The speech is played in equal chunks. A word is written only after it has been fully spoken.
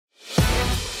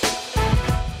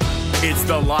It's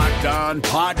the Locked On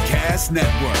Podcast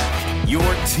Network, your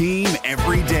team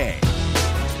every day.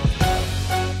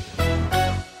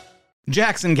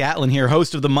 Jackson Gatlin here,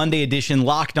 host of the Monday edition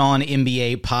Locked On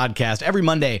NBA podcast. Every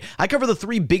Monday, I cover the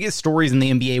three biggest stories in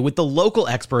the NBA with the local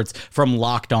experts from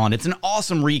Locked On. It's an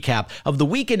awesome recap of the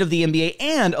weekend of the NBA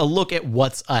and a look at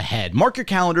what's ahead. Mark your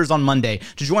calendars on Monday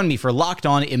to join me for Locked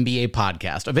On NBA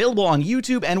podcast, available on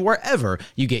YouTube and wherever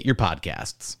you get your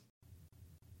podcasts.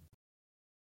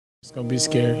 It's going to be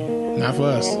scary. Not for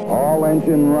us. All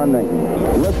engine running.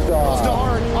 Liftoff.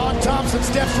 Start on Thompson,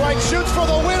 steps right, shoots for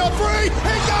the win, a three.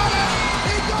 He got it!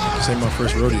 He got it! This ain't my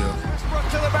first rodeo. Westbrook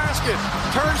to the basket.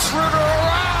 Turns Schroeder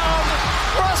around.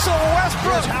 Russell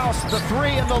Westbrook. House, the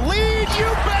three and the lead. You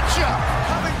betcha!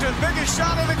 Covington, biggest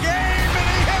shot of the game, and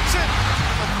he hits it.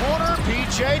 The corner,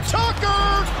 P.J.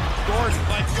 Tucker. Gordon.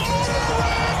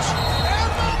 Rich!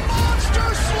 And the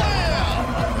monster slam!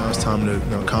 Now it's time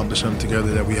to accomplish something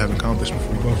together that we haven't accomplished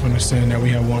before. We both understand that we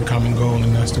have one common goal,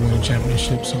 and that's to win a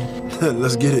championship. So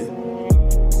let's get it.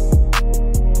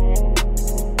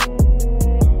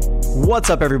 What's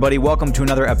up, everybody? Welcome to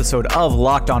another episode of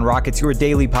Locked On Rockets, your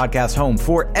daily podcast home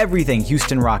for everything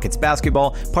Houston Rockets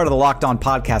basketball, part of the Locked On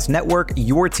Podcast Network,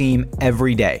 your team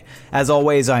every day. As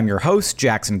always, I'm your host,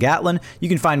 Jackson Gatlin. You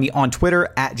can find me on Twitter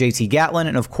at JT Gatlin,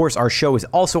 and of course, our show is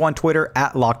also on Twitter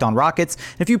at Locked On Rockets.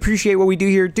 And if you appreciate what we do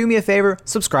here, do me a favor,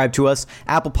 subscribe to us,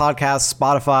 Apple Podcasts,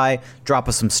 Spotify, drop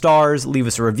us some stars, leave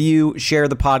us a review, share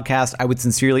the podcast. I would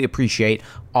sincerely appreciate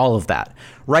all of that.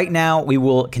 Right now, we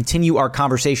will continue our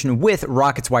conversation with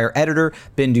Rockets Wire editor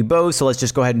Ben DuBose, so let's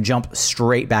just go ahead and jump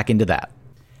straight back into that.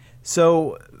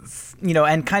 So,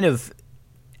 and kind of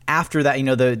after that,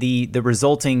 the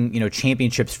resulting,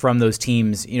 championships from those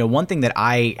teams, one thing that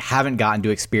I haven't gotten to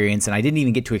experience, and I didn't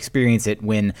even get to experience it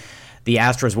when the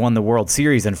Astros won the World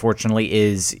Series, unfortunately,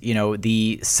 is,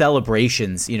 the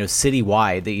celebrations,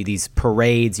 citywide, these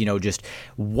parades, just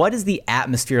what is the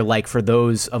atmosphere like for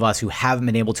those of us who haven't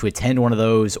been able to attend one of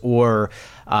those, or,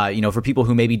 for people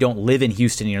who maybe don't live in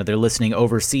Houston, they're listening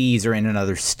overseas or in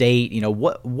another state,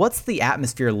 what's the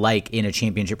atmosphere like in a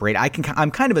championship parade?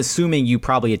 I'm kind of assuming you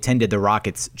probably attended the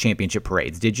Rockets championship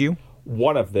parades. Did you?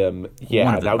 One of them, yeah.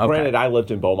 One of them. Now, granted, I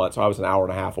lived in Beaumont, so I was an hour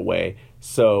and a half away,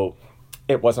 so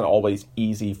it wasn't always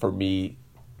easy for me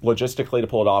logistically to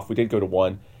pull it off. We did go to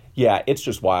one. Yeah, it's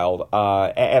just wild.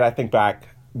 And I think back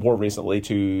more recently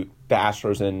to the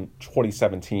Astros in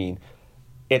 2017.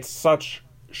 It's such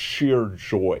sheer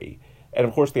joy. And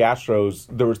of course, the Astros,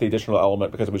 there was the additional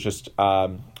element because it was just a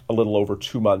little over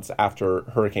 2 months after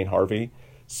Hurricane Harvey.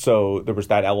 So there was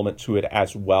that element to it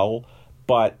as well.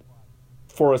 But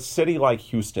for a city like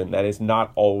Houston that has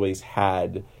not always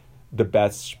had the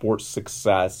best sports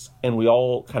success, and we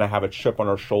all kind of have a chip on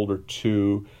our shoulder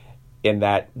too, in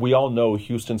that we all know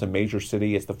Houston's a major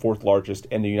city. It's the fourth largest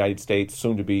in the United States,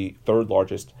 soon to be third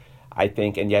largest, I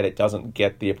think, and yet it doesn't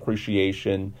get the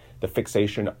appreciation, the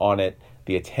fixation on it,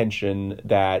 the attention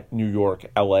that New York,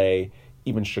 LA,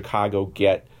 even Chicago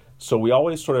get. So we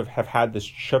always sort of have had this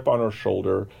chip on our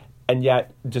shoulder, and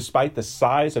yet despite the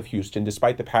size of Houston,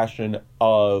 despite the passion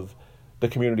of the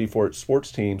community for its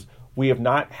sports teams, we have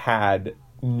not had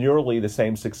nearly the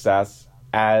same success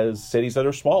as cities that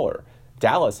are smaller.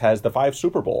 Dallas has the 5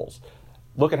 Super Bowls.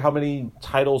 Look at how many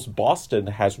titles Boston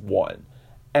has won.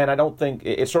 And I don't think,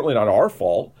 it's certainly not our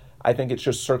fault. I think it's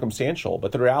just circumstantial.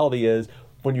 But the reality is,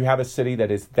 when you have a city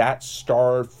that is that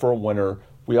starved for a winner,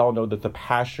 we all know that the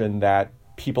passion that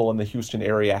people in the Houston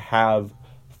area have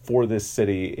for this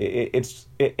city, it's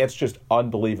just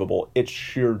unbelievable. It's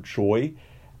sheer joy.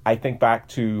 I think back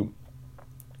to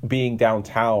being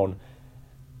downtown,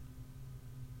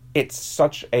 it's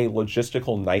such a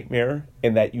logistical nightmare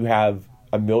in that you have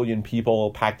 1 million people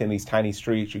packed in these tiny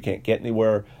streets. You can't get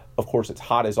anywhere. Of course, it's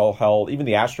hot as all hell. Even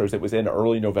the Astros, it was in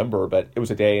early November, but it was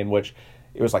a day in which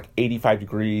it was like 85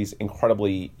 degrees,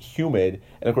 incredibly humid.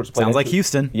 And of course, sounds like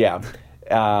Houston. Yeah.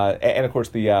 And of course,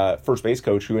 the first base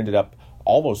coach who ended up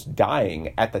almost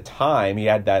dying at the time, he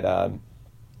had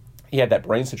that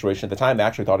brain situation at the time. They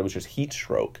actually thought it was just heat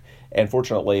stroke. And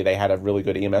fortunately, they had a really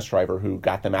good EMS driver who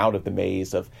got them out of the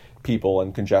maze of people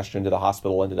and congestion to the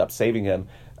hospital, ended up saving him.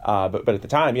 But at the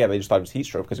time, yeah, they just thought it was heat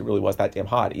stroke because it really was that damn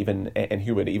hot, even and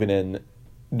humid, even in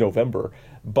November.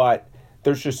 But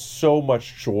there's just so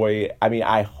much joy. I mean,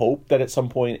 I hope that at some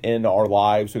point in our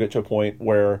lives we get to a point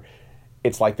where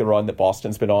it's like the run that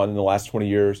Boston's been on in the last 20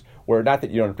 years, where not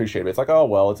that you don't appreciate it, it's like, oh,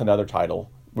 well, it's another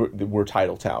title. We're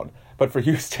title town. But for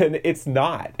Houston, it's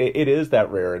not. It is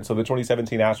that rare. And so the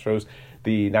 2017 Astros,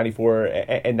 the 94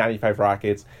 and 95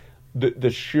 Rockets, the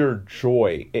sheer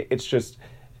joy, it's just,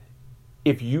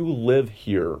 if you live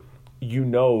here you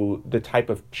know the type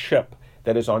of chip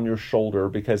that is on your shoulder,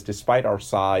 because despite our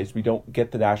size, we don't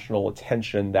get the national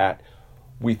attention that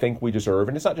we think we deserve.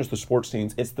 And it's not just the sports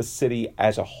teams, it's the city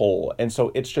as a whole. And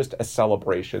so it's just a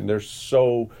celebration. There's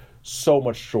so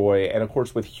much joy. And of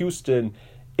course, with Houston,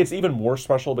 it's even more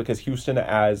special because Houston,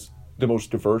 as the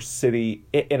most diverse city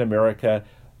in America,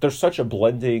 there's such a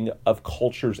blending of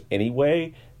cultures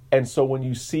anyway. And so when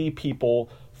you see people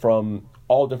from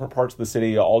all different parts of the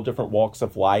city, all different walks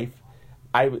of life,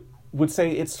 I would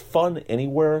say it's fun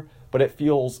anywhere, but it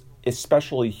feels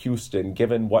especially Houston,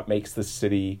 given what makes the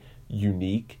city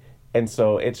unique. And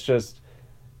so it's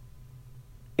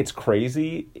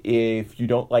crazy. If you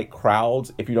don't like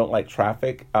crowds, if you don't like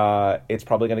traffic, it's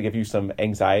probably going to give you some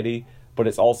anxiety, but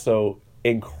it's also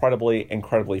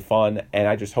incredibly fun. And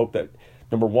I just hope that,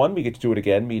 number one, we get to do it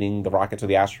again, meaning the Rockets or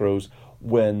the Astros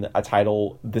win a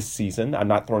title this season. I'm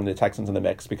not throwing the Texans in the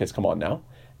mix because come on now.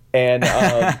 And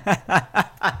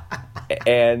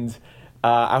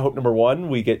I hope, number one,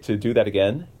 we get to do that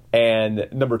again. And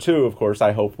number two, of course,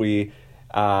 I hope we,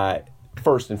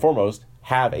 first and foremost,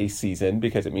 have a season,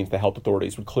 because it means the health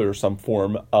authorities would clear some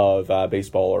form of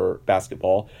baseball or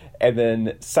basketball. And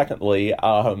then secondly,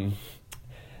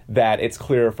 that it's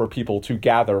clear for people to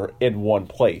gather in one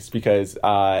place, because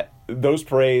those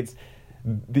parades,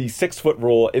 the 6-foot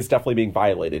rule is definitely being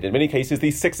violated. In many cases,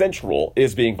 the 6-inch rule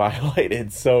is being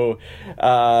violated. So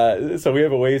we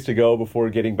have a ways to go before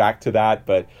getting back to that,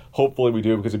 but hopefully we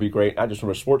do, because it'd be great, not just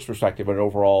from a sports perspective, but an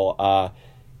overall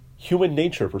human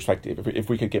nature perspective, if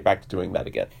we could get back to doing that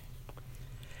again.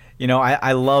 You know,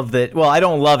 I love that. Well, I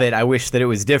don't love it. I wish that it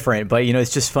was different, but, you know,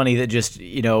 it's just funny that just,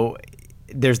 you know,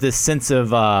 there's this sense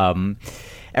of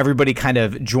everybody kind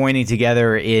of joining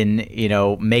together in, you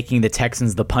know, making the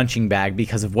Texans the punching bag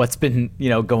because of what's been, you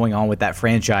know, going on with that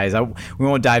franchise. We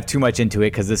won't dive too much into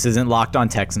it because this isn't Locked on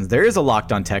Texans. There is a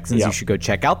Locked on Texans. Yeah. You should go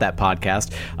check out that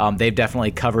podcast. They've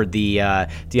definitely covered the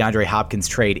DeAndre Hopkins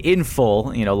trade in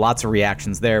full. You know, lots of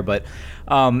reactions there. But,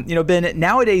 you know, Ben,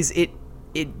 nowadays it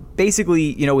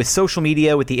basically, you know, with social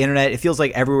media, with the internet, it feels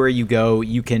like everywhere you go,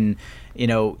 you can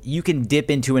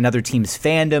dip into another team's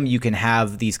fandom. You can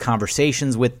have these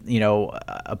conversations with, you know,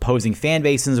 opposing fan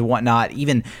bases and whatnot,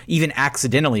 even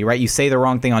accidentally, right? You say the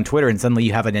wrong thing on Twitter and suddenly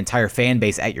you have an entire fan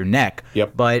base at your neck.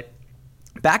 Yep. But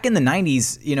back in the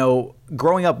 90s, you know,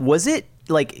 growing up, was it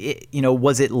like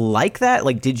that?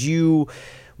 Like,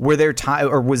 were there time,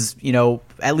 or was, you know,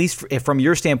 at least from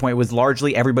your standpoint, was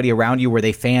largely everybody around you, were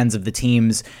they fans of the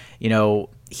teams, you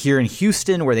know, here in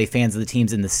Houston? Were they fans of the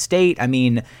teams in the state? I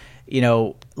mean, you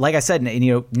know, like I said,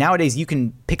 you know, nowadays you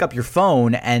can pick up your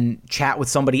phone and chat with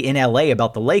somebody in LA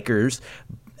about the Lakers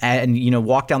and, you know,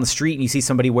 walk down the street and you see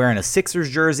somebody wearing a Sixers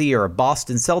jersey or a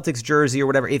Boston Celtics jersey or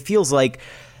whatever. It feels like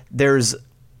there's,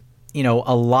 you know,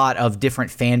 a lot of different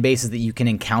fan bases that you can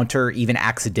encounter even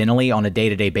accidentally on a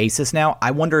day-to-day basis now.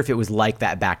 I wonder if it was like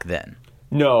that back then.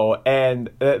 No, and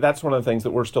that's one of the things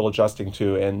that we're still adjusting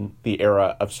to in the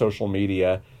era of social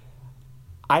media.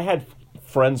 I had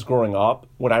friends growing up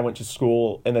when I went to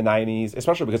school in the 90s,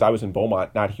 especially because I was in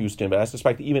Beaumont, not Houston, but I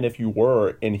suspect even if you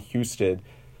were in Houston,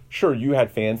 sure, you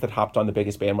had fans that hopped on the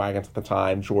biggest bandwagons at the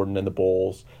time, Jordan and the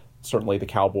Bulls, certainly the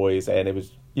Cowboys, and it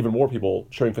was even more people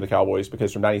cheering for the Cowboys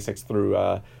because from 96 through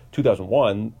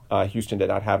 2001, Houston did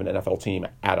not have an NFL team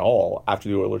at all after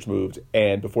the Oilers moved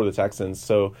and before the Texans.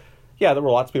 So, yeah, there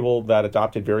were lots of people that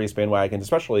adopted various bandwagons,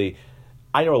 especially,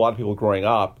 I know a lot of people growing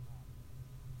up,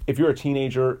 if you're a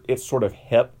teenager, it's sort of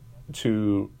hip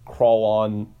to crawl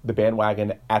on the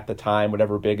bandwagon at the time,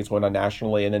 whatever big is going on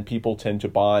nationally, and then people tend to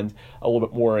bond a little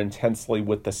bit more intensely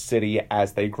with the city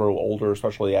as they grow older,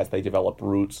 especially as they develop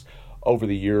roots over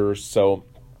the years. So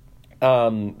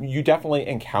you definitely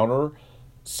encounter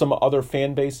some other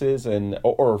fan bases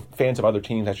or fans of other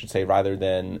teams, I should say, rather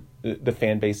than the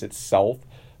fan base itself.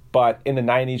 But in the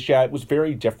 90s, yeah, it was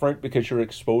very different because your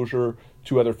exposure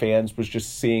to other fans was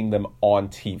just seeing them on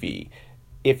TV.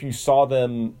 If you saw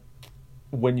them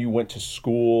when you went to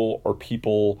school or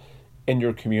people in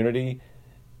your community,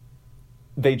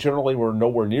 they generally were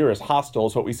nowhere near as hostile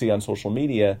as what we see on social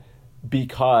media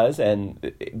because,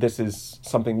 and this is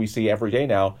something we see every day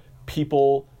now,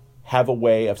 people have a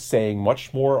way of saying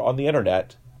much more on the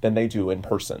internet than they do in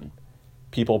person.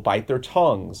 People bite their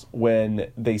tongues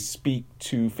when they speak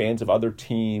to fans of other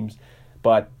teams,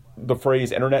 but the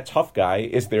phrase internet tough guy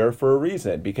is there for a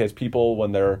reason because people,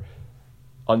 when they're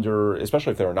under,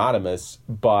 especially if they're anonymous,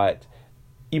 but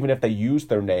even if they use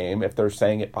their name, if they're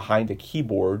saying it behind a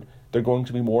keyboard, they're going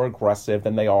to be more aggressive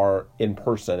than they are in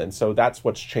person. And so that's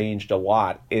what's changed a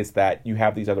lot, is that you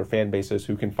have these other fan bases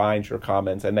who can find your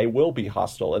comments and they will be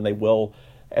hostile and they will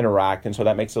interact, and so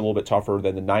that makes it a little bit tougher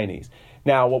than the 90s.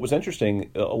 Now, what was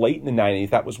interesting, late in the 90s,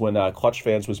 that was when Clutch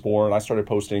Fans was born. I started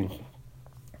posting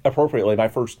appropriately.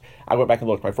 I went back and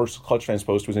looked. My first Clutch Fans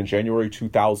post was in January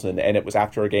 2000, and it was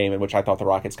after a game in which I thought the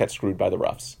Rockets got screwed by the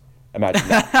refs. Imagine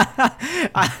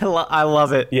that. I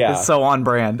love it. Yeah. It's so on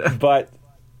brand. But,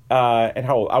 and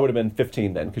how old? I would have been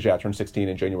 15 then, because I turned 16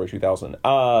 in January 2000.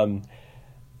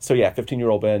 So yeah,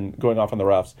 15-year-old Ben going off on the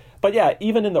refs. But yeah,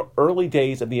 even in the early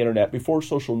days of the internet, before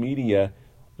social media,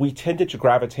 we tended to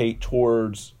gravitate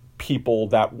towards people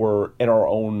that were in our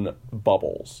own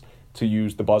bubbles, to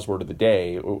use the buzzword of the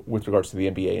day with regards to the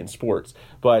NBA and sports.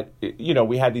 But,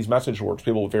 we had these message boards,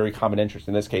 people with very common interest,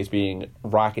 in this case being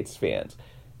Rockets fans.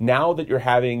 Now that you're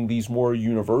having these more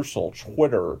universal,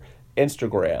 Twitter,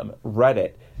 Instagram,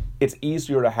 Reddit, it's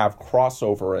easier to have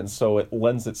crossover, and so it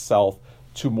lends itself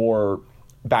to more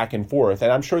back and forth.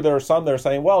 And I'm sure there are some that are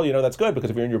saying, well, that's good, because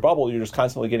if you're in your bubble, you're just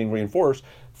constantly getting reinforced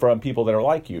from people that are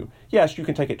like you. Yes, you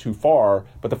can take it too far,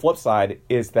 but the flip side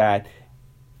is that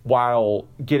while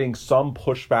getting some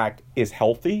pushback is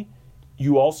healthy,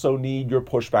 you also need your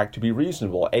pushback to be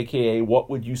reasonable, aka what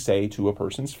would you say to a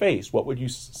person's face? What would you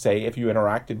say if you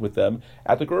interacted with them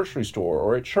at the grocery store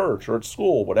or at church or at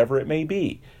school, whatever it may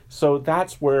be? So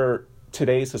that's where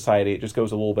today's society, it just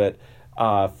goes a little bit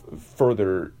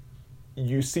further.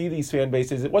 You see these fan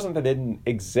bases, it wasn't that they didn't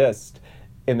exist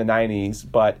in the 90s,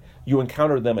 but you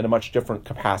encountered them in a much different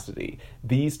capacity.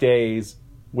 These days,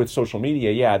 with social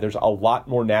media, yeah, there's a lot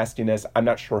more nastiness. I'm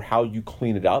not sure how you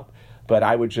clean it up, but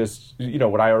I would just,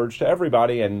 what I urge to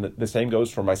everybody, and the same goes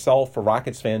for myself, for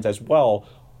Rockets fans as well,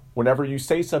 whenever you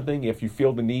say something, if you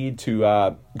feel the need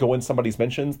to go in somebody's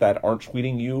mentions that aren't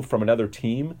tweeting you from another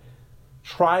team,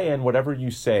 try and whatever you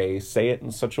say it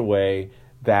in such a way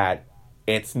that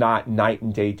it's not night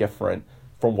and day different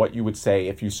from what you would say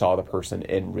if you saw the person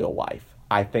in real life.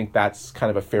 I think that's kind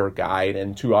of a fair guide,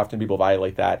 and too often people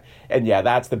violate that. And yeah,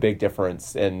 that's the big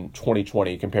difference in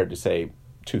 2020 compared to, say,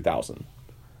 2000.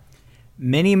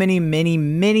 Many, many, many,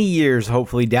 many years,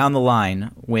 hopefully, down the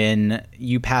line, when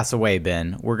you pass away,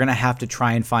 Ben, we're going to have to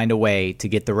try and find a way to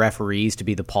get the referees to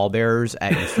be the pallbearers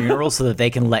at your funeral so that they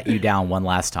can let you down one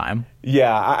last time.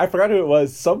 Yeah, I forgot who it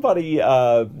was. Somebody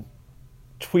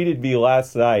tweeted me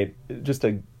last night, just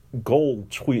a gold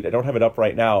tweet. I don't have it up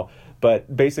right now,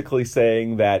 but basically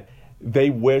saying that they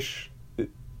wish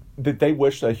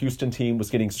the Houston team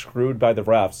was getting screwed by the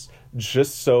refs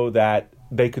just so that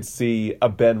they could see a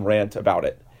Ben rant about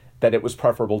it, that it was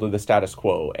preferable to the status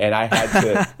quo. And I had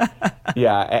to,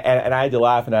 and I had to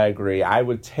laugh, and I agree. I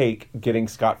would take getting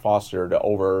Scott Foster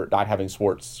over not having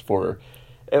sports for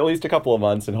at least a couple of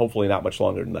months, and hopefully not much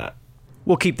longer than that.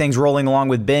 We'll keep things rolling along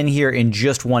with Ben here in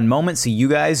just one moment, so you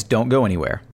guys don't go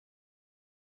anywhere.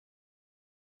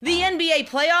 The NBA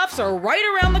playoffs are right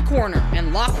around the corner,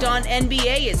 and Locked On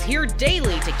NBA is here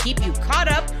daily to keep you caught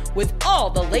up with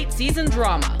all the late season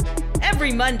drama.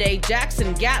 Every Monday,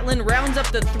 Jackson Gatlin rounds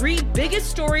up the 3 biggest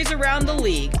stories around the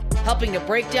league, helping to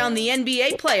break down the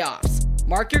NBA playoffs.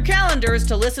 Mark your calendars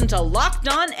to listen to Locked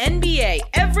On NBA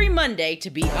every Monday to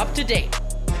be up to date.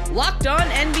 Locked On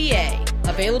NBA,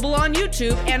 available on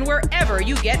YouTube and wherever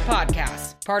you get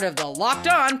podcasts. Part of the Locked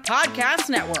On Podcast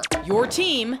Network, your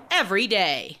team every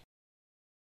day.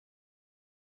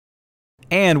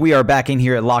 And we are back in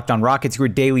here at Locked On Rockets, your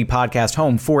daily podcast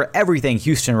home for everything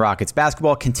Houston Rockets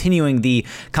basketball, continuing the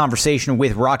conversation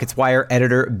with Rockets Wire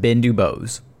editor Ben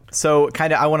DuBose. So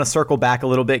I want to circle back a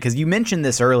little bit because you mentioned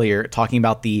this earlier, talking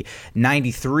about the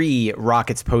 93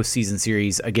 Rockets postseason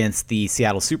series against the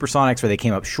Seattle Supersonics, where they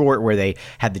came up short, where they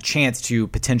had the chance to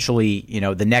potentially,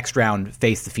 the next round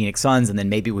face the Phoenix Suns, and then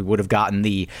maybe we would have gotten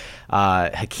the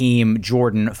Hakeem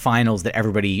Jordan finals that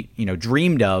everybody,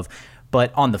 dreamed of.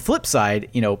 But on the flip side,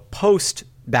 post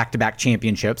back-to-back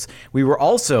championships, we were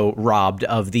also robbed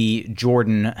of the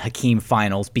Jordan-Hakeem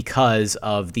finals because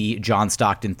of the John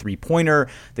Stockton three-pointer,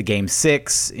 the Game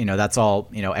 6. That's all,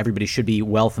 everybody should be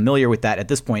well familiar with that at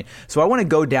this point. So I want to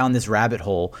go down this rabbit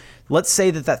hole. Let's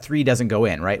say that 3 doesn't go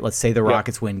in, right? Let's say the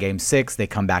Rockets win Game 6, they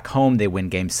come back home, they win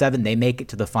Game 7, they make it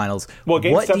to the finals. Well,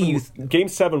 Game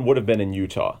 7 would have been in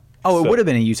Utah. Oh, it would have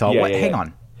been in Utah. Hang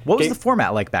on. What was the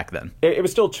format like back then? It was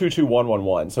still 2-2,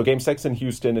 1-1-1. So Game 6 in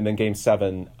Houston and then Game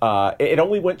 7. It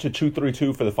only went to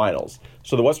 2-3-2 for the finals.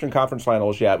 So the Western Conference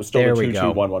Finals, it was still 2-2,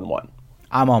 1-1-1.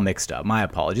 I'm all mixed up. My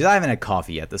apologies. I haven't had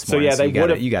coffee yet this morning, so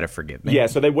you got to forgive me. Yeah,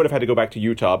 so they would have had to go back to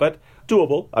Utah, but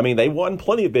doable. I mean, they won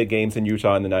plenty of big games in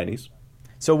Utah in the 90s.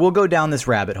 So we'll go down this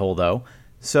rabbit hole, though.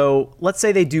 So let's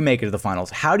say they do make it to the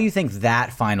finals. How do you think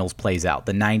that finals plays out?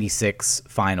 The 96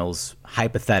 finals,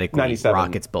 hypothetically, 97.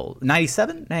 Rockets Bulls.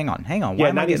 97? Hang on. Why Yeah,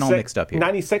 am I getting all mixed up here?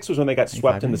 96 was when they got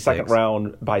swept in the second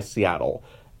round by Seattle.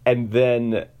 And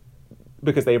then,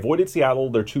 because they avoided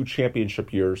Seattle their 2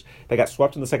 championship years, they got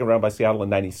swept in the second round by Seattle in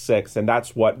 96. And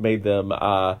that's what made them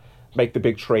make the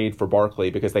big trade for Barkley,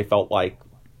 because they felt like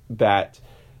that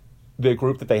the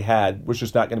group that they had was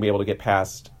just not going to be able to get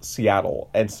past Seattle.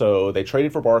 And so they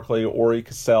traded for Barkley, Ori,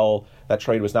 Cassell. That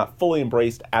trade was not fully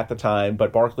embraced at the time,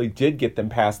 but Barkley did get them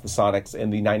past the Sonics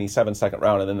in the 97 second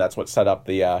round, and then that's what set up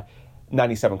the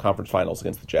 97 conference finals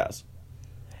against the Jazz.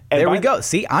 And there we go.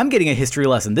 See, I'm getting a history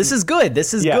lesson. This is good.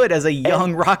 This is good as a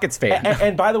young Rockets fan.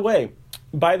 And by the way,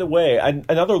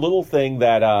 another little thing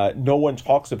that no one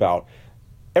talks about,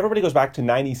 everybody goes back to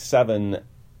 97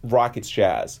 Rockets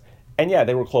Jazz. And yeah,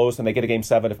 they were close, and they get a Game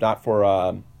 7, if not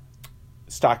for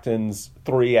Stockton's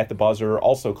 3 at the buzzer.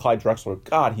 Also, Clyde Drexler,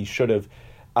 God, he should have.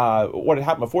 What had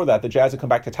happened before that, the Jazz had come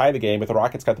back to tie the game, but the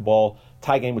Rockets got the ball,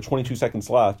 tie game with 22 seconds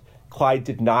left. Clyde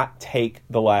did not take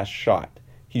the last shot.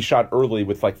 He shot early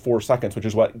with like 4 seconds, which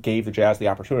is what gave the Jazz the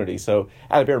opportunity. So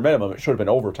at a bare minimum, it should have been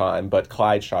overtime, but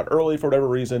Clyde shot early for whatever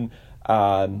reason.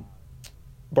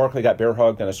 Barkley got bear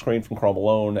hugged on a screen from Karl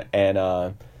Malone,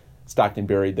 and Stockton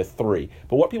buried the 3.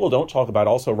 But what people don't talk about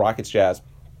also, Rockets Jazz.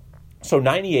 So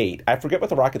 98, I forget what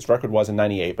the Rockets record was in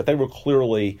 98, but they were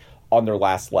clearly on their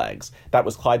last legs. That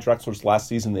was Clyde Drexler's last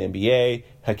season in the NBA.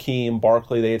 Hakeem,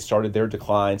 Barkley, they had started their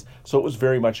declines. So it was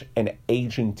very much an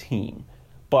aging team.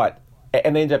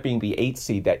 And they ended up being the 8th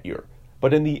seed that year.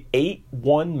 But in the 8-1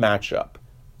 matchup,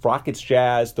 Rockets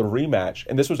Jazz, the rematch,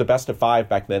 and this was a best of 5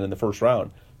 back then in the first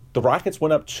round, the Rockets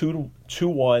went up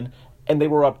 2-1, and they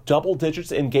were up double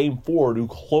digits in Game 4 to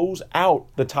close out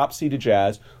the top-seeded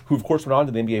Jazz, who, of course, went on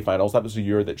to the NBA Finals. That was the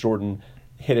year that Jordan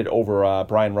hit it over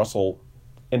Brian Russell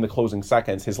in the closing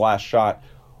seconds, his last shot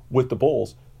with the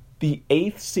Bulls. The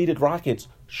 8th-seeded Rockets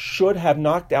should have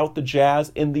knocked out the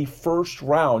Jazz in the first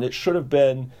round. It should have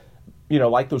been,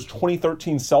 like those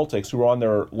 2013 Celtics who were on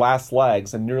their last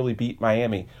legs and nearly beat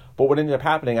Miami. But what ended up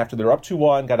happening after they're up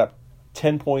 2-1, got up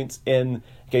 10 points in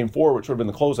Game 4, which would have been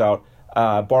the closeout,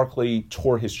 Barkley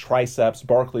tore his triceps.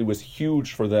 Barkley was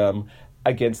huge for them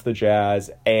against the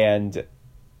Jazz, and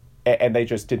they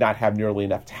just did not have nearly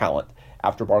enough talent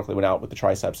after Barkley went out with the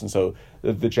triceps. And so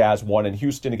the Jazz won in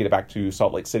Houston to get it back to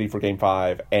Salt Lake City for Game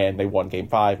 5, and they won Game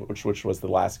 5, which was the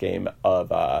last game of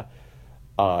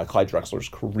Clyde Drexler's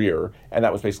career. And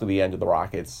that was basically the end of the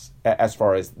Rockets as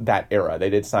far as that era. They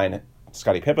did sign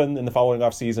Scottie Pippen in the following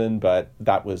offseason, but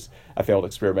that was a failed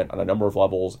experiment on a number of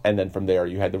levels. And then from there,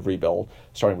 you had the rebuild,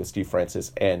 starting with Steve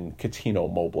Francis and Cuttino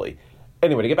Mobley.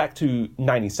 Anyway, to get back to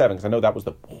 97, because I know that was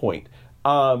the point.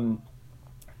 Not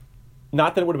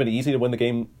that it would have been easy to win the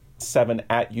Game 7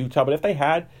 at Utah, but if they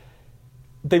had,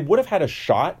 they would have had a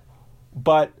shot.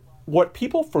 But what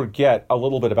people forget a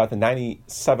little bit about the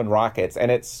 97 Rockets, and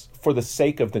it's for the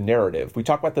sake of the narrative. We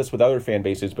talk about this with other fan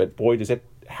bases, but boy, does it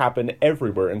happen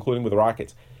everywhere, including with the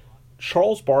Rockets.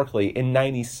 Charles Barkley in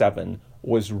 97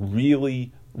 was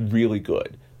really, really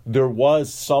good. There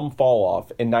was some fall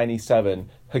off in 97.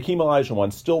 Hakeem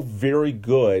Olajuwon still very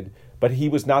good, but he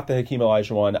was not the Hakeem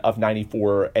Olajuwon of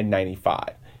 94 and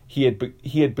 95. He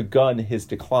had begun his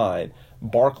decline.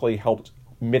 Barkley helped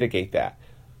mitigate that.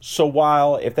 So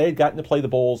while if they had gotten to play the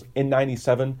Bulls in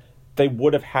 97, they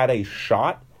would have had a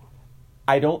shot,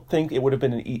 I don't think it would have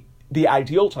been the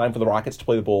ideal time for the Rockets to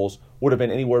play the Bulls would have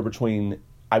been anywhere between,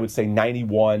 I would say,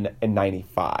 91 and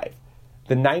 95.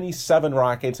 The 97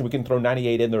 Rockets, and we can throw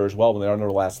 98 in there as well when they're on their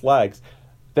last legs,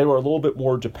 they were a little bit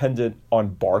more dependent on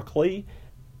Barkley.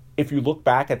 If you look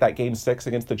back at that Game 6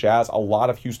 against the Jazz, a lot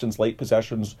of Houston's late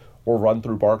possessions were run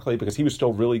through Barkley because he was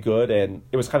still really good, and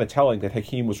it was kind of telling that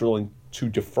Hakeem was willing to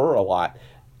defer a lot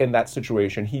in that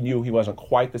situation. He knew he wasn't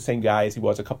quite the same guy as he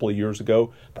was a couple of years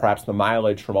ago. Perhaps the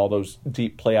mileage from all those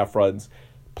deep playoff runs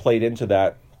played into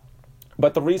that.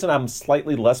 But the reason I'm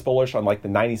slightly less bullish on like the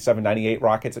 97-98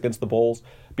 Rockets against the Bulls,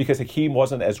 because Hakeem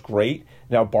wasn't as great.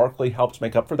 Now, Barkley helped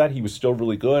make up for that. He was still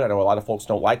really good. I know a lot of folks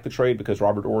don't like the trade because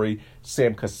Robert Horry,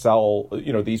 Sam Cassell,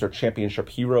 these are championship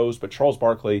heroes. But Charles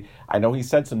Barkley, I know he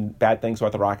said some bad things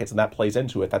about the Rockets, and that plays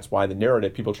into it. That's why the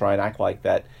narrative, people try and act like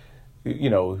that,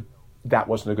 that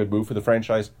wasn't a good move for the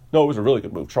franchise. No, it was a really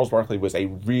good move. Charles Barkley was a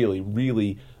really,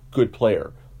 really good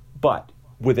player. But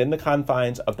within the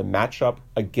confines of the matchup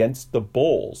against the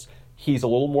Bulls, he's a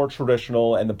little more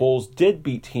traditional, and the Bulls did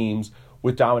beat teams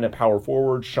with dominant power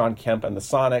forwards, Shawn Kemp and the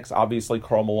Sonics, obviously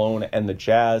Karl Malone and the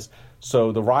Jazz.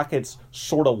 So the Rockets,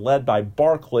 sort of led by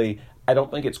Barkley, I don't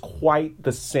think it's quite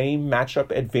the same matchup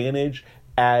advantage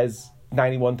as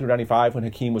 91 through 95 when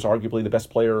Hakeem was arguably the best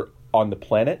player on the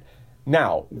planet.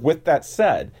 Now, with that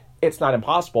said, it's not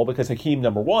impossible because Hakeem,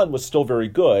 number one, was still very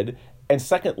good. And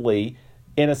secondly,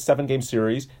 in a 7-game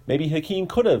series, maybe Hakeem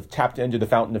could have tapped into the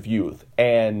fountain of youth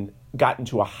and gotten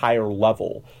to a higher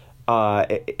level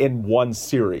in one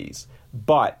series.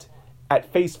 But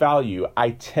at face value,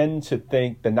 I tend to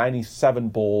think the 97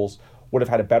 Bulls would have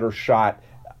had a better shot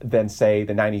than, say,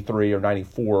 the 93 or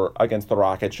 94 against the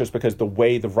Rockets, just because the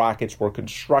way the Rockets were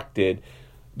constructed.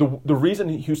 The reason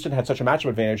Houston had such a matchup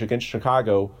advantage against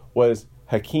Chicago was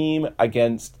Hakeem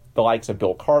against the likes of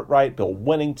Bill Cartwright, Bill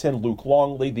Winnington, Luke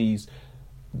Longley, these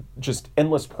just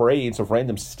endless parades of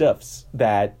random stiffs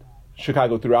that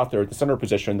Chicago threw out there at the center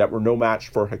position that were no match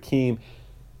for Hakeem.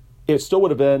 It still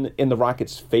would have been in the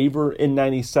Rockets' favor in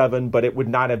 97, but it would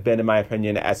not have been, in my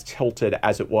opinion, as tilted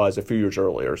as it was a few years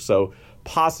earlier. So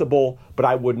possible, but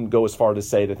I wouldn't go as far to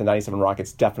say that the 97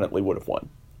 Rockets definitely would have won.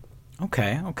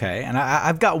 Okay. And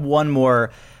I've got one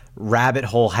more rabbit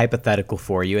hole hypothetical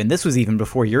for you, and this was even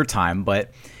before your time,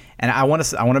 and I want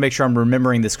to make sure I'm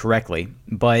remembering this correctly,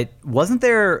 but wasn't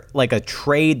there like a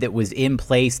trade that was in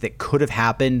place that could have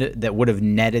happened that would have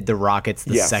netted the Rockets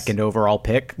the second overall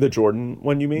pick? The Jordan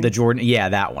one, you mean? The Jordan, yeah,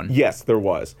 that one. Yes, there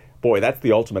was. Boy, that's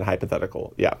the ultimate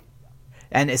hypothetical. Yeah.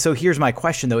 And so here's my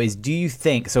question though: is do you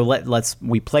think so?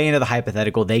 We play into the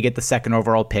hypothetical. They get the second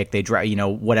overall pick. They draft,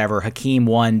 whatever, Hakeem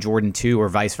 1, Jordan 2, or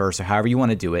vice versa, however you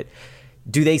want to do it.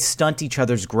 Do they stunt each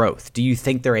other's growth? Do you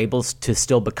think they're able to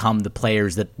still become the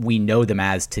players that we know them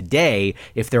as today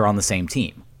if they're on the same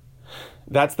team?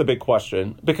 That's the big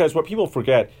question, because what people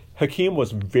forget, Hakeem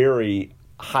was very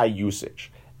high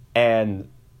usage, and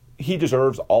he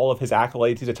deserves all of his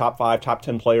accolades. He's a top 5, top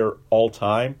 10 player all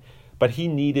time, but he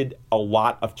needed a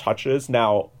lot of touches.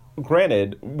 Now,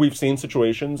 granted, we've seen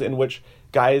situations in which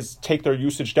guys take their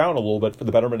usage down a little bit for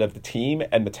the betterment of the team,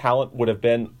 and the talent would have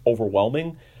been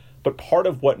overwhelming. But part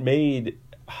of what made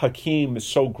Hakeem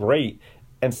so great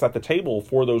and set the table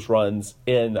for those runs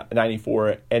in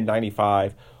 94 and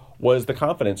 95 was the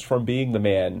confidence from being the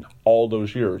man all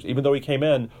those years. Even though he came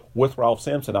in with Ralph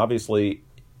Sampson, obviously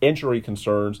injury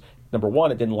concerns. Number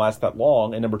one, it didn't last that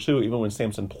long. And number two, even when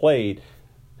Sampson played,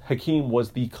 Hakeem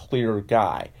was the clear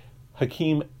guy.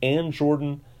 Hakeem and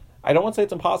Jordan, I don't want to say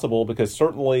it's impossible, because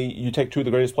certainly you take two of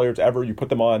the greatest players ever, you put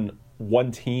them on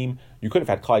one team. You could have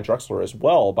had Clyde Drexler as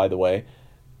well, by the way.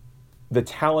 The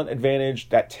talent advantage,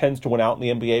 that tends to win out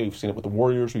in the NBA. We've seen it with the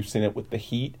Warriors. We've seen it with the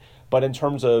Heat. But in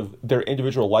terms of their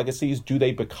individual legacies, do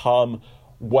they become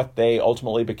what they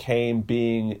ultimately became,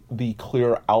 being the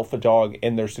clear alpha dog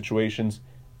in their situations?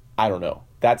 I don't know.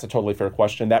 That's a totally fair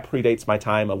question. That predates my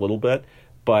time a little bit.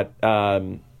 But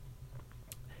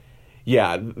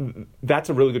yeah, that's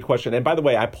a really good question. And by the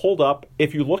way, I pulled up,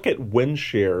 if you look at win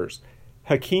shares,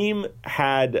 Hakeem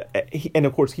had, and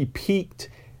of course he peaked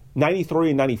 93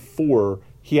 and 94,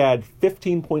 he had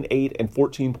 15.8 and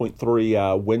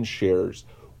 14.3 win shares,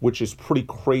 which is pretty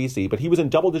crazy. But he was in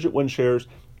double-digit win shares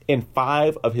in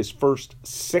 5 of his first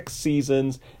 6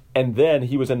 seasons, and then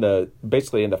he was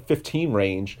basically in the 15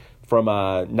 range from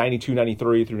 92,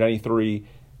 93 through 93,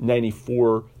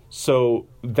 94. So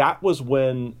that was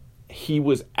when he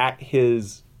was at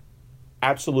his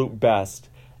absolute best,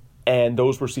 and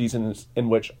those were seasons in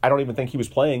which I don't even think he was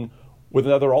playing with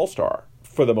another all-star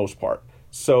for the most part.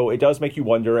 So it does make you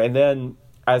wonder. And then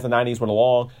as the 90s went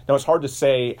along, now it's hard to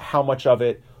say how much of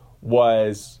it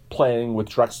was playing with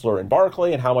Drexler and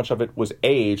Barkley and how much of it was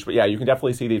age. But yeah, you can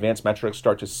definitely see the advanced metrics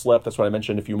start to slip. That's what I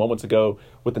mentioned a few moments ago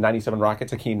with the 97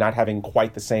 Rockets. Hakeem not having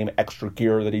quite the same extra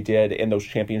gear that he did in those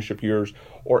championship years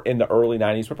or in the early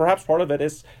 90s. But perhaps part of it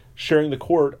is sharing the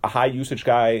court, a high usage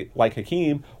guy like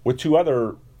Hakeem with 2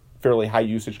 other fairly high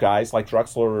usage guys like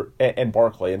Drexler and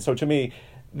Barkley. And so to me,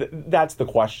 that's the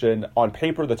question. On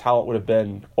paper, the talent would have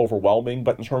been overwhelming,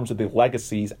 but in terms of the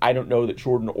legacies, I don't know that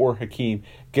Jordan or Hakeem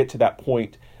get to that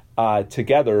point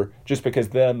together, just because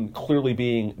them clearly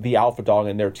being the alpha dog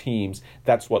in their teams,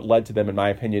 that's what led to them, in my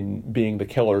opinion, being the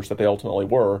killers that they ultimately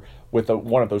were, with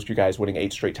one of those 2 guys winning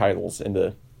 8 straight titles in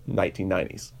the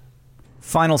 1990s.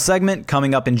 Final segment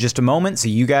coming up in just a moment, so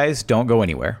you guys don't go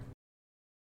anywhere.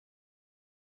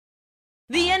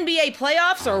 The NBA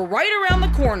playoffs are right around the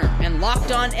corner, and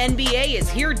Locked On NBA is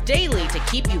here daily to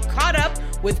keep you caught up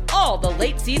with all the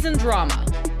late season drama.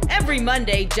 Every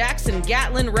Monday, Jackson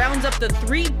Gatlin rounds up the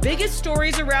 3 biggest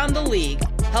stories around the league,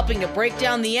 helping to break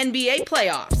down the NBA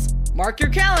playoffs. Mark your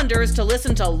calendars to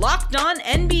listen to Locked On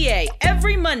NBA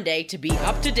every Monday to be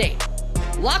up to date.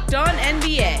 Locked On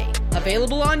NBA,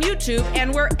 available on YouTube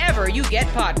and wherever you get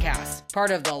podcasts.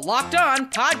 Part of the Locked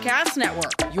On Podcast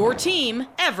Network, your team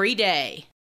every day.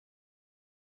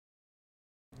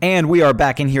 And we are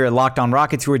back in here at Locked On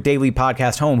Rockets, your daily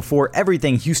podcast home for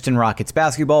everything Houston Rockets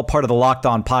basketball, part of the Locked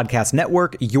On Podcast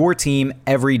Network, your team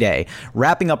every day.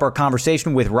 Wrapping up our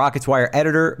conversation with Rockets Wire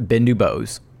editor Ben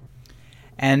DuBose.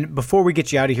 And before we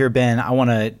get you out of here, Ben, I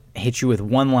want to hit you with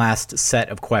one last set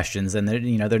of questions, and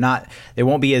they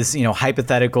won't be as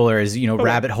hypothetical or as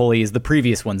rabbit holey as the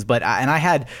previous ones. But I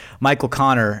had Michael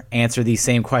Connor answer these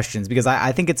same questions because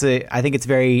I think it's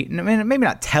very, maybe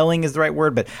not telling is the right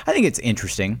word, but I think it's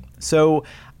interesting. So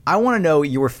I want to know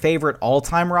your favorite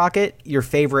all-time Rocket, your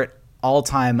favorite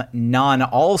all-time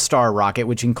non-all-star Rocket,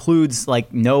 which includes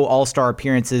like no all-star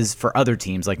appearances for other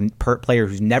teams, like player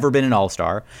who's never been an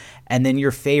all-star, and then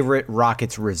your favorite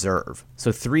Rockets reserve.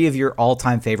 So 3 of your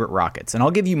all-time favorite Rockets. And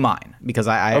I'll give you mine because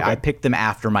I picked them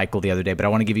after Michael the other day, but I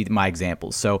want to give you my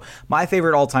examples. So my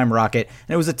favorite all-time Rocket,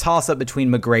 and it was a toss-up between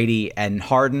McGrady and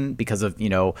Harden because of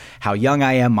how young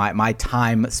I am, my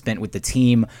time spent with the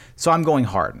team. So I'm going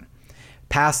Harden.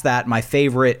 Past that, my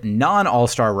favorite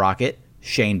non-all-star Rocket,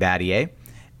 Shane Battier.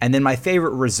 And then my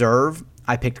favorite reserve,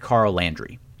 I picked Carl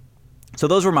Landry. So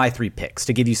those were my 3 picks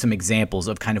to give you some examples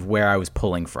of kind of where I was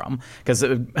pulling from. Because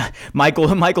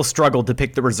Michael struggled to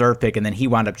pick the reserve pick, and then he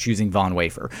wound up choosing Von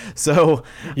Wafer. So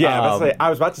yeah, I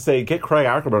was about to say get Craig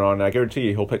Ackerman on, and I guarantee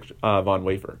you he'll pick Von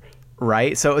Wafer.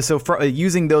 Right. So for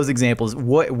using those examples,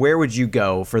 where would you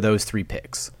go for those 3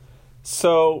 picks?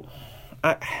 So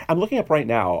I'm looking up right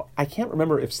now. I can't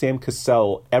remember if Sam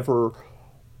Cassell ever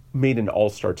made an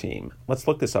all-star team. Let's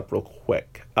look this up real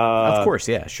quick. Of course,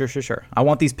 yeah, sure. I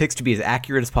want these picks to be as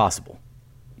accurate as possible.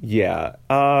 Yeah.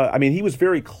 He was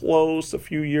very close a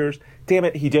few years. Damn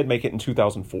it, he did make it in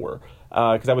 2004.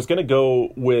 Because I was going to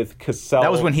go with Cassell.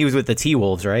 That was when he was with the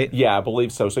T-Wolves, right? Yeah, I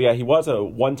believe so. So, yeah, he was a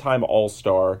one-time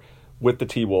all-star with the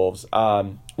T-Wolves.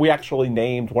 We actually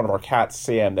named one of our cats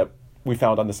Sam that we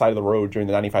found on the side of the road during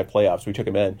the 95 playoffs. We took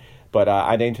him in. But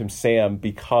I named him Sam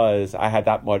because I had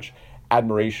that much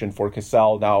admiration for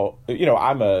Cassell. Now,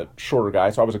 I'm a shorter guy,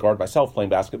 so I was a guard myself playing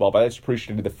basketball, but I just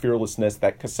appreciated the fearlessness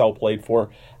that Cassell played for.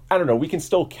 I don't know. We can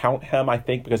still count him, I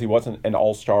think, because he wasn't an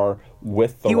all-star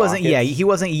with the Rockets. He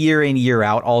wasn't year in, year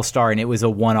out all-star, and it was a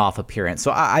one-off appearance.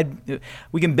 So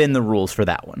we can bend the rules for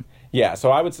that one. Yeah,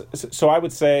 so I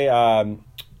would say,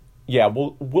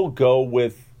 we'll go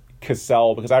with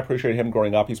Cassell because I appreciated him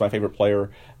growing up. He's my favorite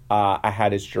player. I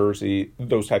had his jersey,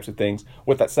 those types of things.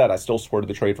 With that said, I still supported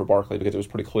the trade for Barkley because it was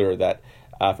pretty clear that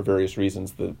for various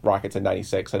reasons, the Rockets in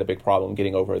 96 had a big problem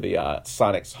getting over the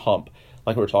Sonics hump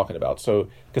like we were talking about. So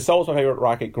Cassell was my favorite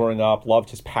Rocket growing up, loved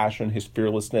his passion, his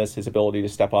fearlessness, his ability to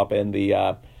step up in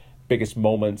the biggest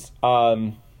moments.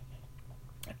 I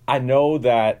know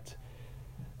that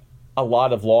a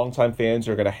lot of longtime fans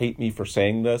are going to hate me for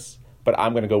saying this, but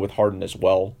I'm going to go with Harden as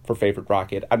well for favorite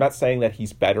Rocket. I'm not saying that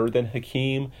he's better than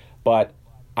Hakeem, but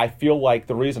I feel like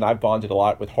the reason I've bonded a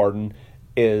lot with Harden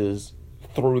is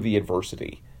through the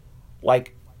adversity.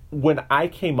 Like, when I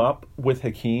came up with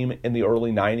Hakeem in the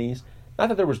early 90s, not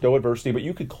that there was no adversity, but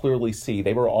you could clearly see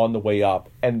they were on the way up.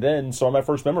 And then some of my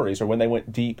first memories are when they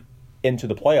went deep into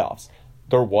the playoffs.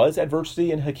 There was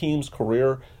adversity in Hakeem's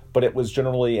career, but it was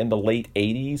generally in the late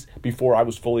 80s before I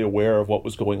was fully aware of what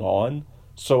was going on.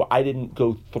 So I didn't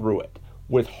go through it.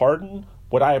 With Harden,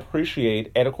 what I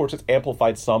appreciate, and of course it's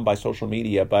amplified some by social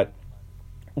media, but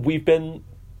we've been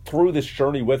through this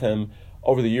journey with him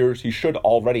over the years. He should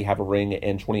already have a ring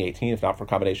in 2018, if not for a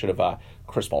combination of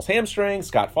Chris Paul's hamstring,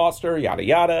 Scott Foster, yada,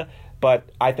 yada. But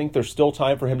I think there's still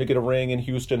time for him to get a ring in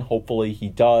Houston. Hopefully he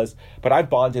does. But I've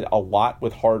bonded a lot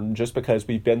with Harden just because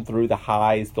we've been through the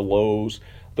highs, the lows,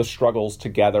 the struggles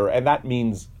together, and that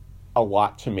means a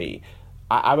lot to me.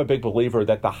 I'm a big believer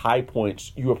that the high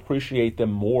points, you appreciate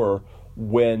them more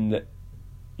when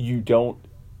you go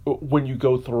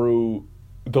through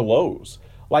the lows.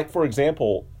 Like, for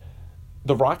example,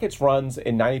 the Rockets runs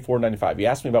in 94, 95. You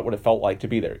asked me about what it felt like to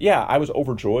be there. Yeah, I was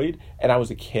overjoyed and I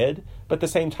was a kid, but at the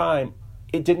same time,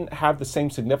 it didn't have the same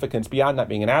significance beyond not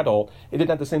being an adult. It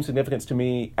didn't have the same significance to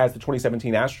me as the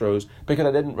 2017 Astros because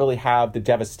I didn't really have the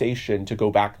devastation to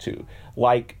go back to.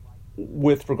 Like,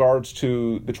 with regards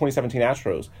to the 2017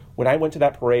 Astros, when I went to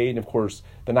that parade, and of course,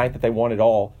 the night that they won it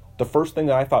all, the first thing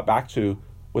that I thought back to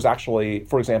was actually,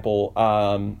 for example,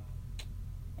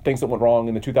 things that went wrong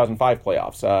in the 2005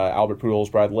 playoffs. Albert Pujols,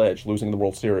 Brad Lidge losing the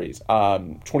World Series.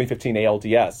 2015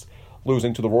 ALDS,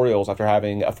 losing to the Royals after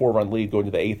having a 4-run lead going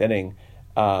to the 8th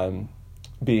inning,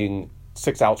 being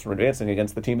 6 outs from advancing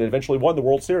against the team that eventually won the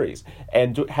World Series.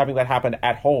 And having that happen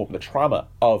at home, the trauma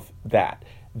of that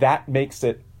makes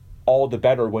it all the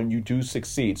better when you do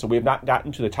succeed. So we have not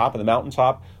gotten to the top of the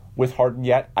mountaintop with Harden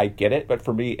yet. I get it, but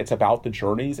for me, it's about the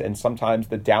journeys, and sometimes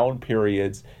the down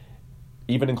periods,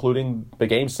 even including the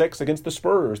Game 6 against the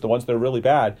Spurs, the ones that are really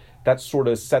bad, that sort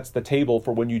of sets the table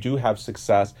for when you do have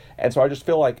success. And so I just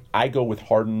feel like I go with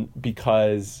Harden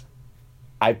because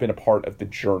I've been a part of the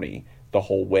journey the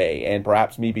whole way. And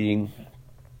perhaps me being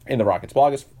in the Rockets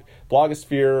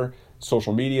blogosphere,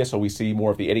 social media, so we see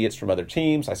more of the idiots from other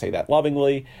teams. I say that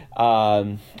lovingly.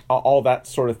 All that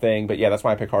sort of thing. But yeah, that's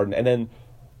why I pick Harden. And then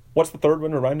what's the third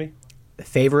one? Remind me.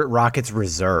 Favorite Rockets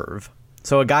reserve.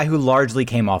 So a guy who largely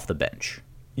came off the bench.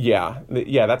 Yeah,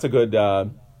 that's a good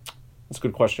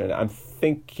question. I'm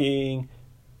thinking.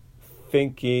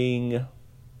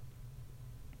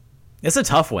 It's a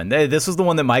tough one. This was the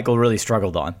one that Michael really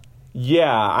struggled on.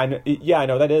 Yeah, I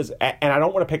know that is, and I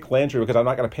don't want to pick Landry because I'm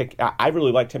not going to pick. I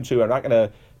really liked him too. I'm not going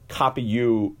to copy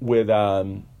you with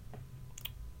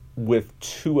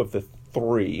two of the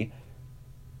three.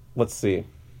 Let's see.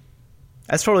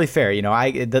 That's totally fair.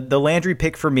 The Landry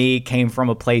pick for me came from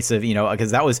a place of,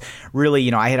 because that was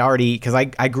really, I had already, because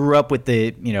I grew up with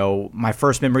the, my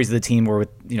first memories of the team were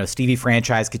with, Stevie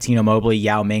Franchise, Coutinho Mobley,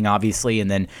 Yao Ming, obviously.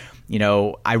 And then,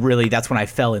 that's when I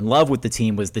fell in love with the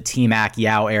team, was the T-Mac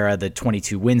Yao era, the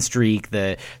 22 win streak,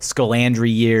 the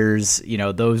Landry years.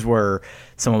 Those were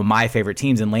some of my favorite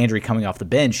teams. And Landry coming off the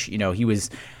bench, he was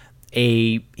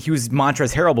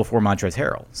Montrezl Harrell before Montrezl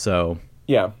Harrell. So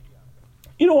yeah.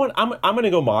 You know what? I'm going to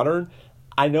go modern.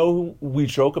 I know we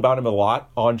joke about him a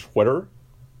lot on Twitter,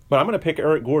 but I'm going to pick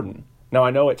Eric Gordon. Now, I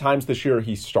know at times this year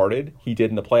he started. He did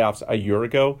in the playoffs a year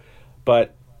ago.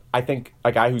 But I think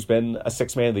a guy who's been a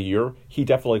sixth man of the year, he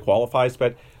definitely qualifies.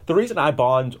 But the reason I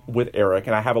bond with Eric,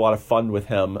 and I have a lot of fun with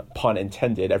him, pun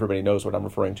intended, everybody knows what I'm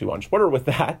referring to on Twitter with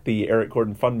that, the Eric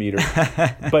Gordon fun meter.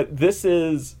 But this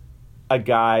is a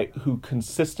guy who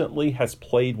consistently has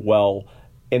played well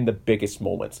in the biggest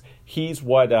moments. He's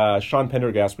what Sean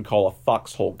Pendergast would call a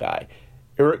foxhole guy.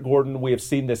 Eric Gordon, we have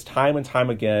seen this time and time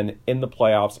again in the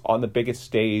playoffs on the biggest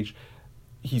stage.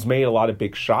 He's made a lot of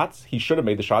big shots. He should have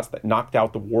made the shots that knocked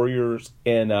out the Warriors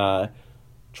in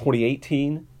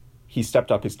 2018. He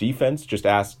stepped up his defense. Just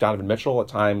ask Donovan Mitchell, at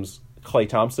times Klay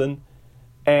Thompson.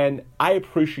 And I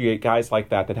appreciate guys like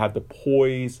that have the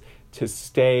poise to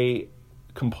stay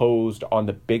composed on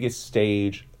the biggest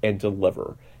stage and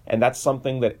deliver. And that's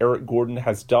something that Eric Gordon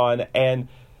has done. And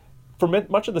for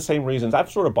much of the same reasons, I've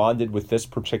sort of bonded with this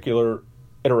particular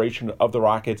iteration of the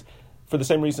Rockets for the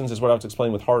same reasons as what I was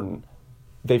explaining with Harden.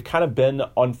 They've kind of been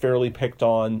unfairly picked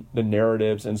on, the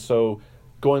narratives. And so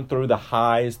going through the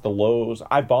highs, the lows,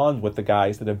 I bond with the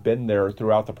guys that have been there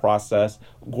throughout the process.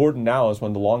 Gordon now is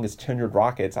one of the longest tenured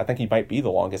Rockets. I think he might be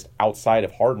the longest outside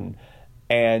of Harden.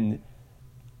 And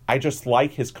I just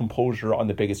like his composure on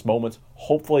the biggest moments.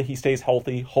 Hopefully he stays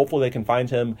healthy. Hopefully they can find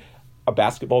him a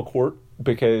basketball court,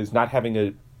 because not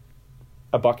having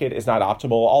a bucket is not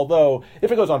optimal. Although,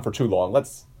 if it goes on for too long,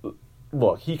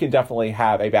 look, he can definitely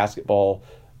have a basketball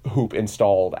hoop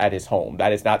installed at his home.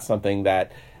 That is not something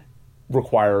that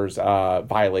requires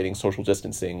violating social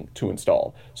distancing to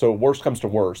install. So worst comes to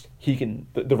worst,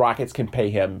 the Rockets can pay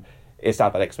him. It's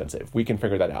not that expensive. We can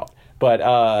figure that out.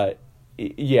 But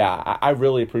yeah, I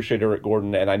really appreciate Eric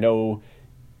Gordon, and I know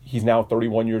he's now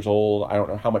 31 years old. I don't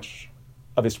know how much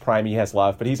of his prime he has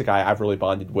left, but he's a guy I've really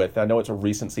bonded with. I know it's a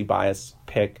recency bias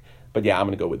pick, but yeah, I'm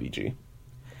going to go with EG.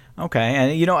 Okay,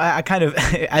 and I kind of,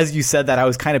 as you said that, I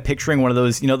was kind of picturing one of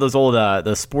those, those old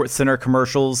the Sports Center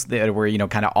commercials that were,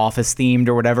 kind of office themed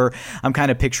or whatever. I'm kind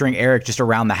of picturing Eric just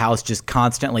around the house, just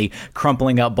constantly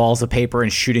crumpling up balls of paper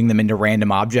and shooting them into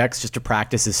random objects just to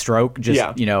practice his stroke. Just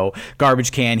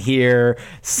garbage can here,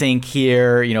 sink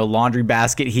here, laundry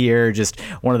basket here. Just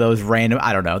one of those random.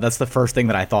 I don't know. That's the first thing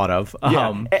that I thought of.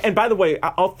 Yeah. And by the way,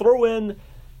 I'll throw in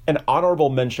an honorable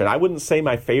mention. I wouldn't say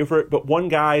my favorite, but one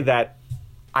guy that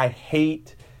I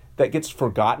hate that gets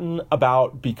forgotten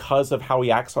about because of how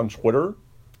he acts on Twitter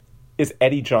is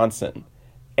Eddie Johnson.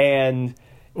 And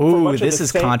this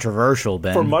is controversial,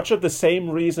 Ben. For much of the same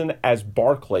reason as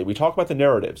Barkley. We talk about the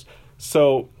narratives.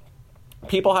 So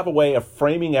people have a way of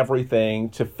framing everything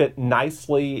to fit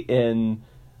nicely in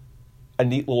a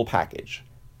neat little package.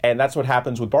 And that's what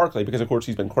happens with Barkley, because, of course,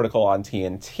 he's been critical on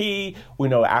TNT. We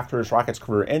know after his Rockets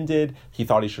career ended, he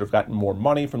thought he should have gotten more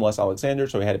money from Les Alexander,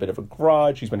 so he had a bit of a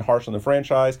grudge. He's been harsh on the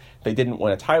franchise. They didn't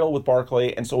win a title with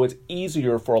Barkley, and so it's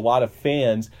easier for a lot of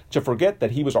fans to forget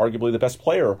that he was arguably the best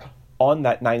player on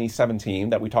that 97 team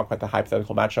that we talked about, the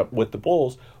hypothetical matchup with the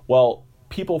Bulls. Well,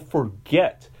 people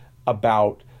forget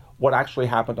about what actually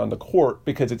happened on the court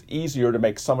because it's easier to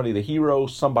make somebody the hero,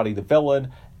 somebody the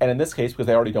villain, and in this case, because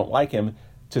they already don't like him,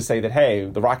 to say that, hey,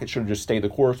 the Rockets should have just stayed the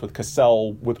course with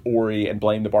Cassell, with Ori, and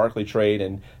blame the Barkley trade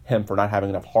and him for not having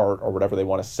enough heart or whatever they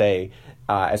want to say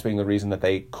as being the reason that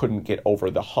they couldn't get over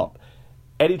the hump.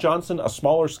 Eddie Johnson, a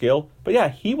smaller scale, but yeah,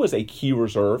 he was a key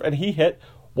reserve, and he hit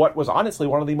what was honestly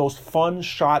one of the most fun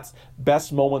shots,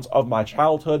 best moments of my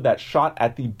childhood, that shot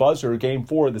at the buzzer, Game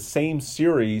 4 of the same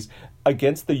series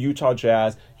against the Utah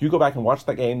Jazz. You go back and watch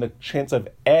that game, the chance of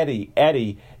Eddie.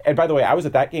 And by the way, I was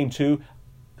at that game too.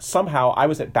 Somehow I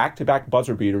was at back-to-back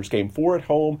buzzer beaters. Game 4 at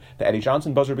home, the Eddie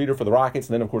Johnson buzzer beater for the Rockets,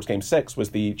 and then, of course, Game 6 was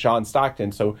the John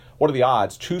Stockton. So what are the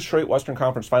odds? 2 straight Western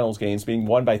Conference Finals games being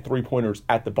won by three-pointers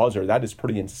at the buzzer. That is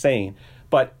pretty insane.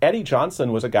 But Eddie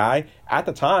Johnson was a guy, at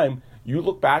the time, you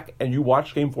look back and you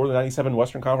watch Game 4 of the 97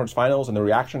 Western Conference Finals and the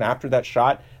reaction after that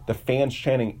shot, the fans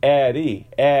chanting, Eddie,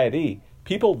 Eddie.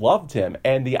 People loved him.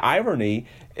 And the irony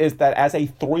is that as a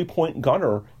three-point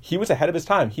gunner, he was ahead of his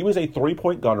time. He was a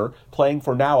three-point gunner playing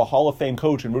for now a Hall of Fame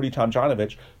coach in Rudy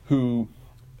Tomjanovich, who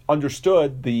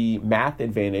understood the math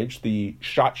advantage, the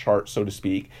shot chart, so to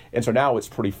speak. And so now it's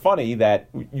pretty funny that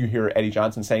you hear Eddie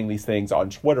Johnson saying these things on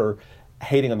Twitter,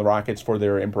 hating on the Rockets for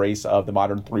their embrace of the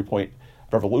modern three-point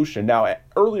revolution. Now,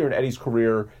 earlier in Eddie's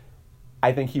career,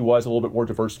 I think he was a little bit more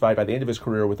diversified. By the end of his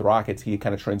career with the Rockets, he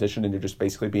kind of transitioned into just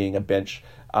basically being a bench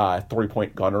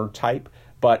three-point gunner type.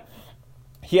 But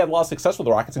he had a lot of success with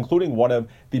the Rockets, including one of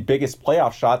the biggest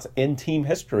playoff shots in team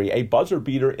history, a buzzer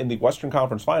beater in the Western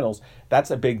Conference Finals.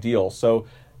 That's a big deal. So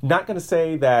not going to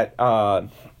say that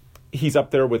he's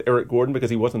up there with Eric Gordon because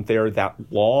he wasn't there that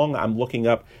long. I'm looking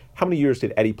up how many years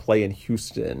did Eddie play in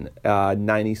Houston?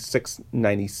 96,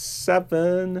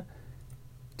 97.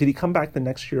 Did he come back the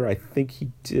next year? I think he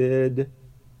did.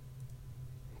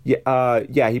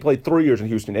 Yeah, he played 3 years in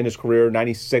Houston in his career,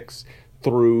 96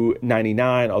 through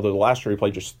 99, although the last year he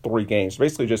played just 3 games.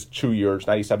 Basically just 2 years,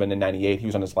 97 and 98. He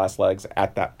was on his last legs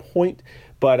at that point.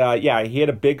 But yeah, he had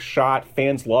a big shot.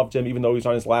 Fans loved him, even though he was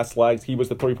on his last legs. He was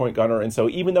the three-point gunner. And so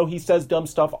even though he says dumb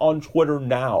stuff on Twitter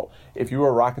now, if you were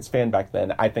a Rockets fan back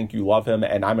then, I think you love him.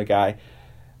 And I'm a guy,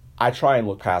 I try and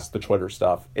look past the Twitter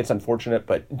stuff. It's unfortunate,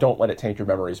 but don't let it taint your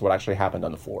memories what actually happened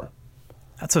on the floor.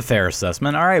 That's a fair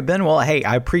assessment. All right, Ben. Well, hey,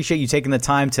 I appreciate you taking the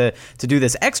time to do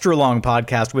this extra long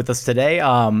podcast with us today.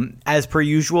 As per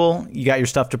usual, you got your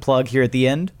stuff to plug here at the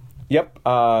end? Yep.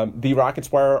 The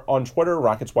Rockets Wire on Twitter,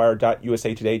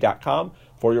 rocketswire.usatoday.com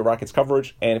for your Rockets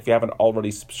coverage. And if you haven't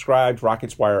already subscribed,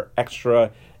 Rockets Wire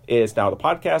Extra is now the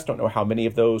podcast. Don't know how many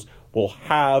of those we'll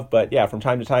have, but yeah, from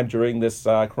time to time during this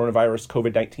coronavirus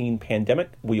COVID-19 pandemic,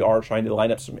 we are trying to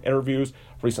line up some interviews.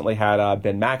 Recently had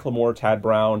Ben McLemore, Tad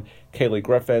Brown, Kaylee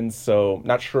Griffin, so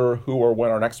not sure who or when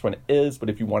our next one is, but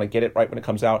if you want to get it right when it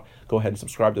comes out, go ahead and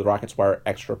subscribe to the Rockets Wire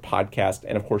Extra podcast,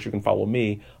 and of course you can follow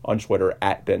me on Twitter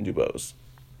at Ben DuBose.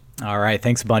 All right,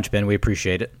 thanks a bunch, Ben. We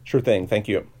appreciate it. Sure thing. Thank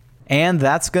you. And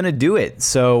that's going to do it.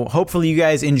 So hopefully you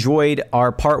guys enjoyed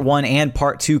our part 1 and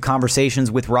part 2 conversations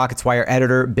with Rockets Wire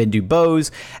editor Ben DuBose.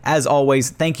 As always,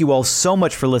 thank you all so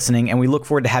much for listening, and we look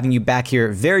forward to having you back here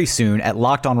very soon at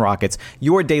Locked On Rockets,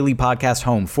 your daily podcast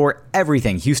home for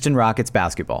everything Houston Rockets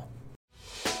basketball.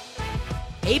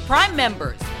 Hey, Prime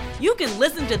members, you can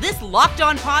listen to this Locked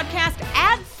On podcast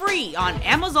ad-free on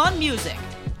Amazon Music.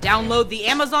 Download the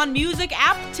Amazon Music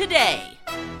app today.